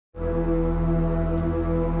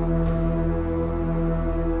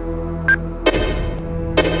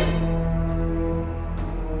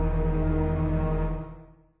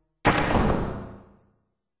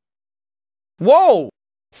Whoa!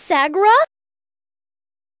 Sagra?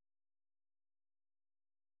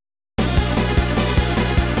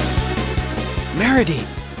 Meredy!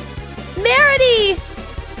 Meredy!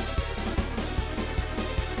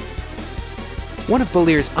 One of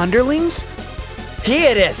Balir's underlings?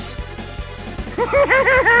 Hyades!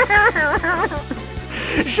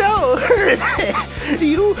 So,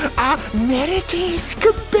 you are Meredy's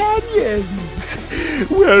companions.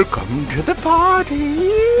 Welcome to the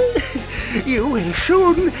party. You will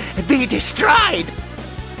soon be destroyed.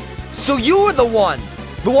 So you were the one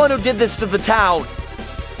who did this to the town.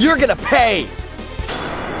 You're gonna pay.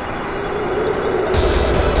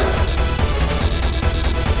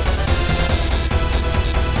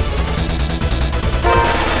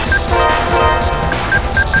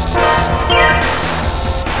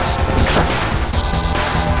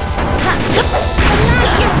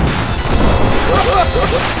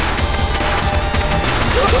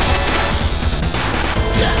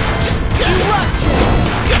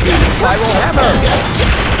 Spiral hammer!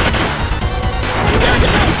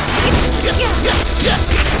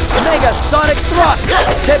 Mega sonic thrust!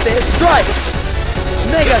 Tip strike!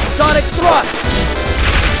 Mega sonic thrust!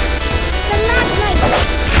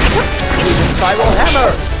 Demon spiral hammer!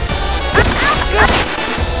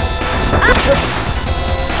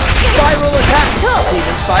 Spiral attack!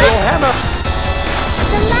 Demon spiral hammer!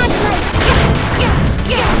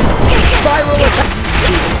 Spiral attack!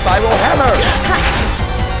 Demon spiral hammer!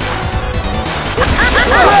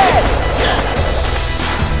 Red!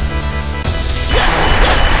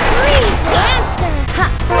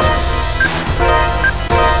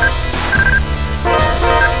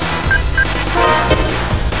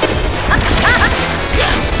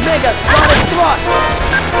 Mega sonic thrust!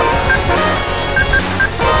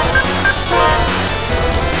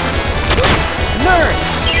 Nerd!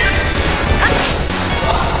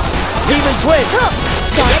 Demon twist!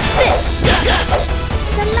 Sonic fist!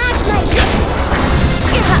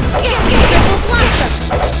 Triple blossom!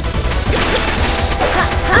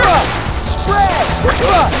 Spread!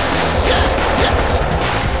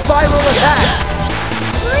 Spiral attack!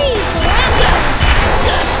 Freeze!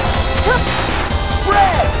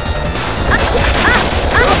 Spread!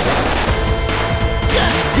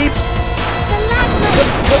 Deep!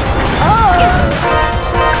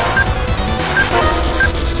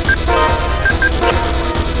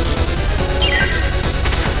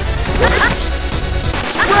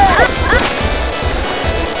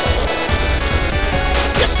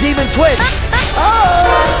 Demon twist!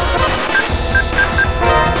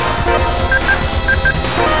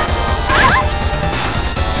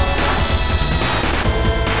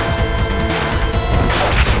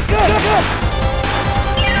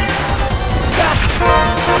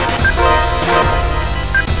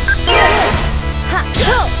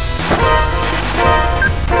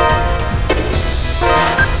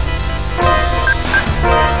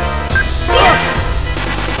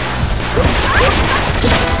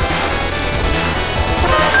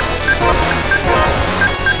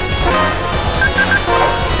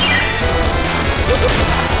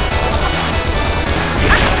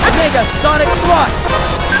 Mega sonic thrust!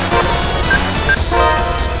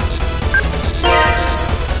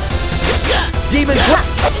 Demon twist!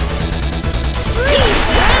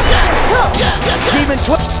 Demon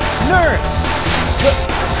twist! Nurse!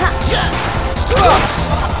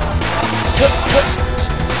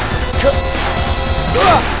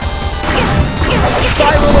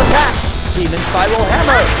 Spiral attack! Demon spiral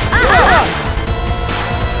hammer!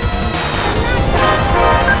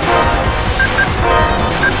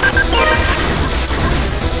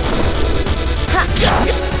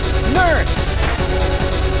 Nurse!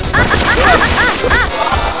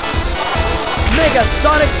 Mega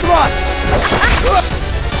sonic thrust!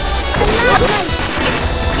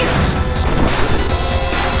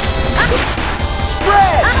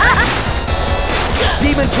 Spread!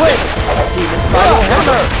 Demon twist! Demon spiral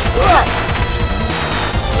hammer!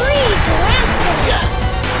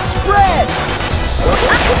 Spread!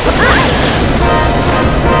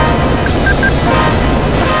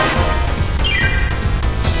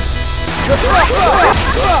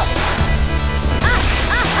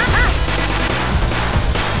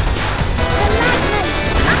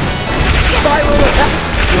 Spiral attack!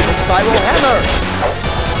 Demon spiral hammer!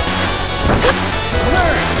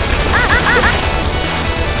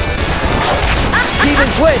 Demon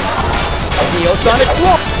twist! Neosonic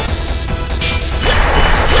blow!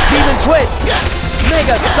 Demon twist!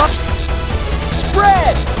 Mega suck!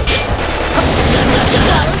 Spread!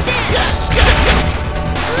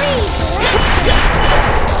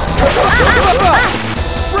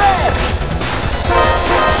 Spread!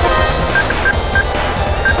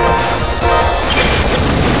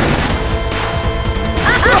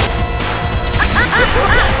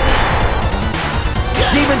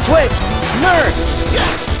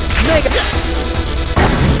 Mega.